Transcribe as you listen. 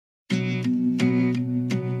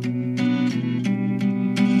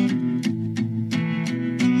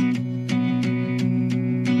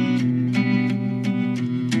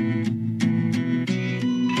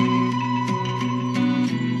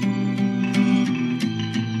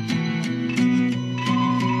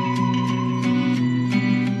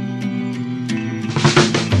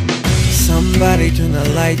Somebody turn the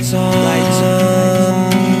lights on.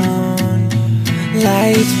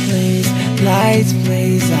 Lights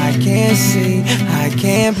please, I can't see, I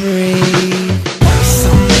can't breathe.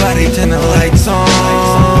 Somebody turn the lights on.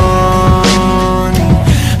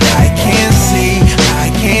 I can't see,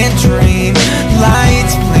 I can't dream.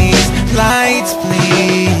 Lights please,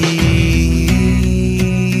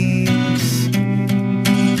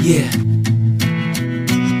 yeah.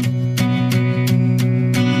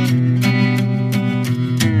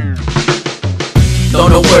 Don't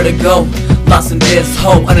know where to go, lost in this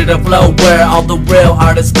hole under the flow where all the real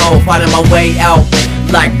artists go. Finding my way out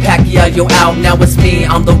like Pacquiao out. Now it's me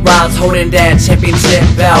on the rise, holding that championship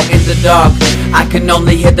belt. In the dark, I can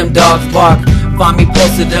only hear them dogs bark. Find me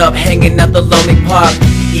posted up, hanging at the lonely park,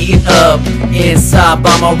 eating up inside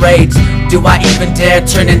by my rage. Do I even dare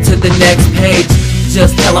turn into the next page?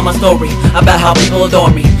 Just telling my story about how people adore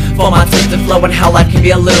me, for my twisted flow and how life can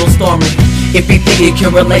be a little stormy. If you think you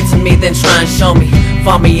can relate to me, then try and show me.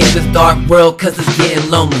 Find me in this dark world, cause it's getting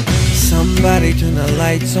lonely. Somebody turn the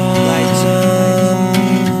lights on.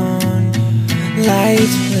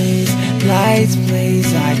 Lights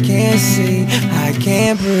please, I can't see, I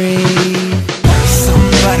can't breathe.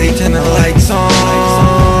 Somebody turn the lights on.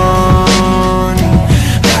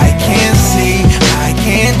 I can't see, I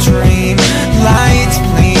can't dream. Lights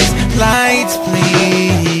please.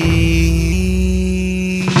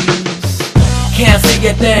 Can't see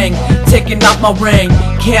a thing, taking off my ring.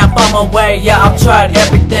 Can't find my way, yeah, I've tried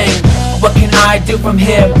everything. What can I do from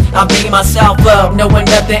here? I'll beat myself up, knowing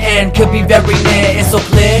that the end could be very near. It's so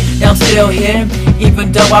clear that I'm still here,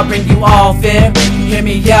 even though I bring you all fear. Hear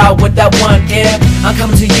me out with that one ear. I'm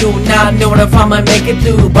coming to you, not knowing if I'ma make it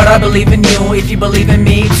through, but I believe in you, if you believe in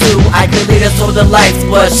me too. I could lead us over the lights,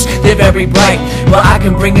 but they're very bright. Well, I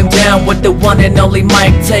can bring them down with the one and only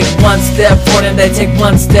mic. Take one step forward and they take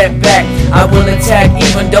one step back. I will attack,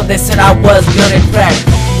 even though they said I was gonna crack.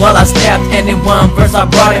 Well, I snapped, and in one verse I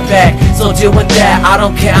brought it back. So deal with that, I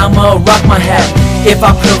don't care, I'ma rock my hat. If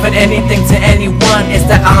I've proven anything to anyone, it's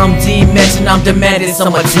that I'm D-mentioned, I'm demanding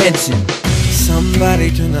some attention. Somebody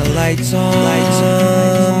turn the lights on.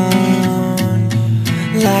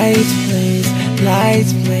 Lights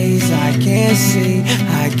please, I can't see,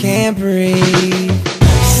 I can't breathe.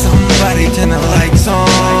 Somebody turn the lights on.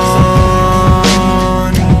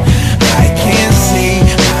 I can't see,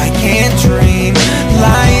 I can't dream.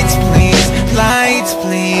 Lights please.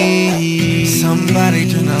 Somebody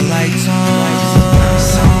turn the lights on.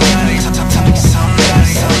 Somebody turn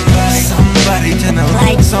the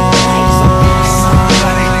lights on.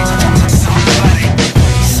 Somebody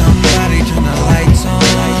turn the lights on.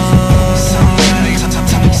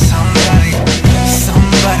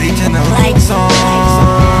 Somebody turn the lights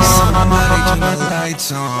on. Somebody turn the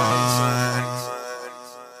lights on.